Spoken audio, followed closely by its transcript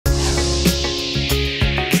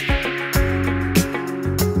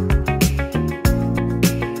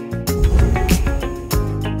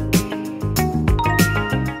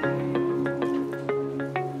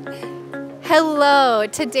So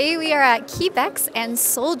today we are at KIBEX and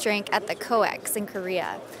Soul Drink at the COEX in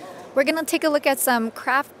Korea. We're going to take a look at some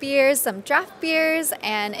craft beers, some draft beers,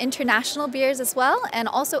 and international beers as well, and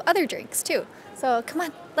also other drinks too. So come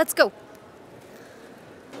on, let's go.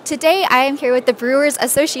 Today I am here with the Brewers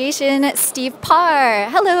Association, Steve Parr.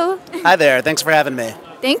 Hello. Hi there, thanks for having me.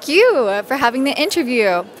 Thank you for having the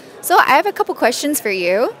interview. So I have a couple questions for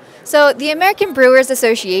you. So the American Brewers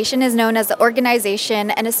Association is known as the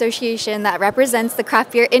organization and association that represents the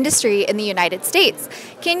craft beer industry in the United States.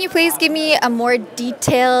 Can you please give me a more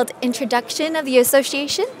detailed introduction of the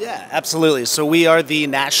association? Yeah, absolutely. So we are the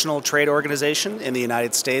national trade organization in the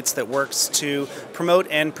United States that works to promote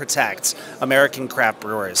and protect American craft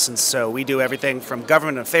brewers. And so we do everything from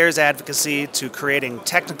government affairs advocacy to creating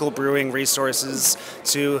technical brewing resources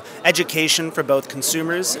to education for both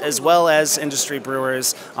consumers as well as industry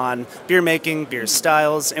brewers on beer making, beer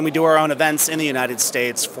styles, and we do our own events in the United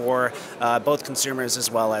States for both consumers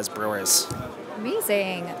as well as brewers.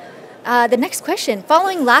 Amazing. The next question.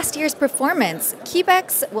 Following last year's performance,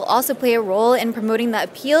 KIBEX will also play a role in promoting the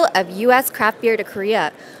appeal of U.S. craft beer to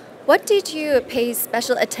Korea. What did you pay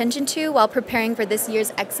special attention to while preparing for this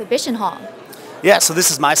year's exhibition hall? Yeah, so this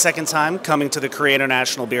is my second time coming to the Korea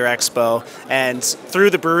International Beer Expo, and through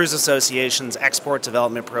the Brewers Association's Export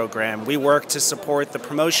Development Program, we work to support the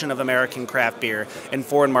promotion of American craft beer in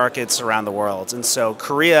foreign markets around the world. And so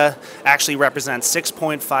Korea actually represents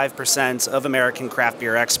 6.5% of American craft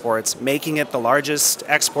beer exports, making it the largest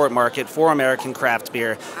export market for American craft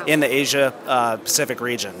beer in the Asia Pacific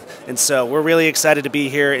region. And so we're really excited to be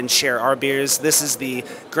here and share our beers. This is the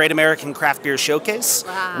Great American Craft Beer Showcase.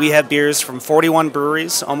 Wow. We have beers from 41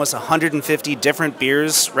 breweries, almost 150 different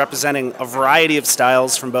beers representing a variety of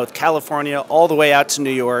styles from both California all the way out to New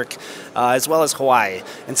York, as well as Hawaii.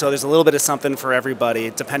 And so there's a little bit of something for everybody,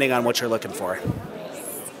 depending on what you're looking for.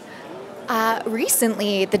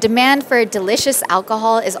 Recently, the demand for delicious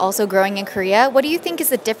alcohol is also growing in Korea. What do you think is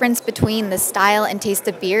the difference between the style and taste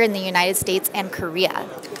of beer in the United States and Korea?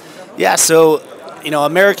 Yeah, so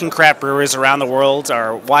American craft brewers around the world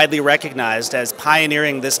are widely recognized as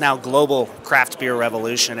pioneering this now global craft beer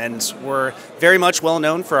revolution, and we're very much well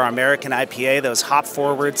known for our American IPA, those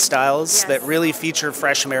hop-forward styles that really feature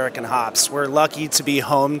fresh American hops. We're lucky to be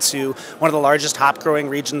home to one of the largest hop-growing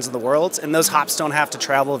regions in the world, and those hops don't have to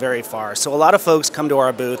travel very far. So a lot of folks come to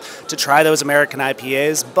our booth to try those American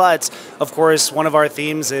IPAs, but of course one of our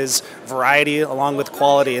themes is variety along with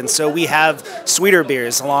quality, and so we have sweeter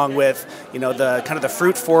beers along with the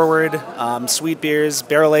fruit-forward sweet beers,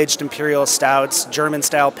 barrel-aged imperial stouts,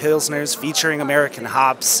 German-style pilsners featuring American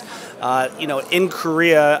hops. In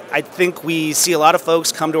Korea, I think we see a lot of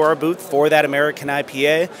folks come to our booth for that American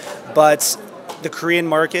IPA, but the Korean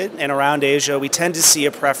market and around Asia, we tend to see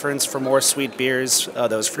a preference for more sweet beers,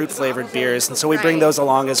 those fruit-flavored beers, and so we bring those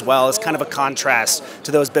along as well as kind of a contrast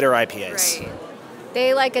to those bitter IPAs. Right.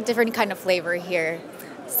 They like a different kind of flavor here.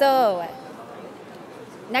 So,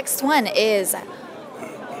 next one is,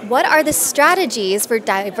 what are the strategies for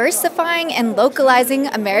diversifying and localizing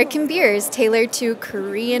American beers tailored to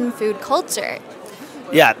Korean food culture?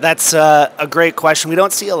 Yeah, that's a great question. We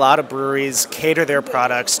don't see a lot of breweries cater their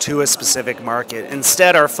products to a specific market.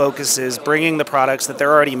 Instead, our focus is bringing the products that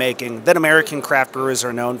they're already making, that American craft brewers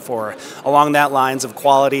are known for, along that lines of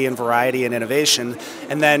quality and variety and innovation,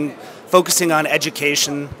 and then focusing on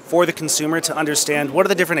education for the consumer to understand what are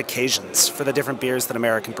the different occasions for the different beers that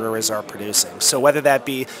American brewers are producing. So whether that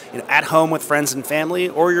be at home with friends and family,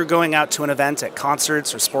 or you're going out to an event at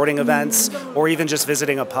concerts or sporting events, or even just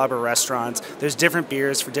visiting a pub or restaurant, there's different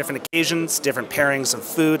beers for different occasions, different pairings of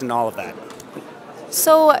food, and all of that.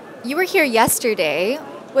 So you were here yesterday.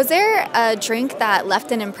 Was there a drink that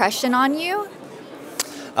left an impression on you?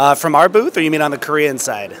 From our booth, or you mean on the Korean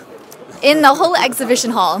side? In the whole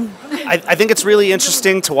exhibition hall. I think it's really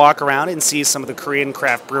interesting to walk around and see some of the Korean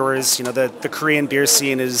craft brewers. The Korean beer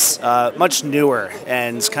scene is much newer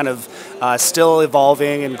and kind of still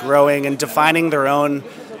evolving and growing and defining their own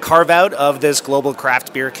carve-out of this global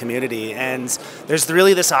craft beer community. And there's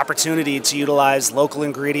really this opportunity to utilize local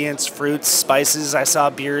ingredients, fruits, spices. I saw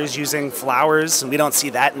beers using flowers, and we don't see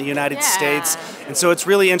that in the United States. And so it's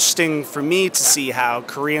really interesting for me to see how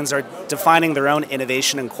Koreans are defining their own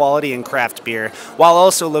innovation and quality in craft beer, while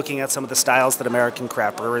also looking at some of the styles that American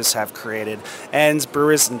craft brewers have created. And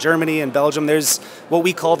brewers in Germany and Belgium, there's what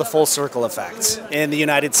we call the full circle effect. In the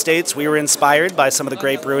United States, we were inspired by some of the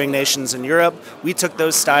great brewing nations in Europe. We took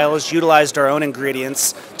those styles, utilized our own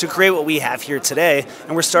ingredients to create what we have here today,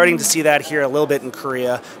 and we're starting to see that here a little bit in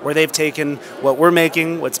Korea, where they've taken what we're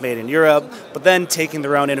making, what's made in Europe, but then taking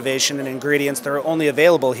their own innovation and ingredients that are only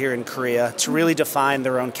available here in Korea to really define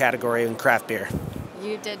their own category in craft beer.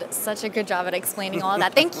 You did such a good job at explaining all of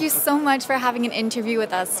that. Thank you so much for having an interview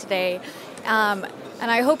with us today. And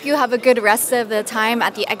I hope you have a good rest of the time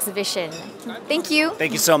at the exhibition. Thank you.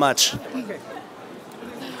 Thank you so much.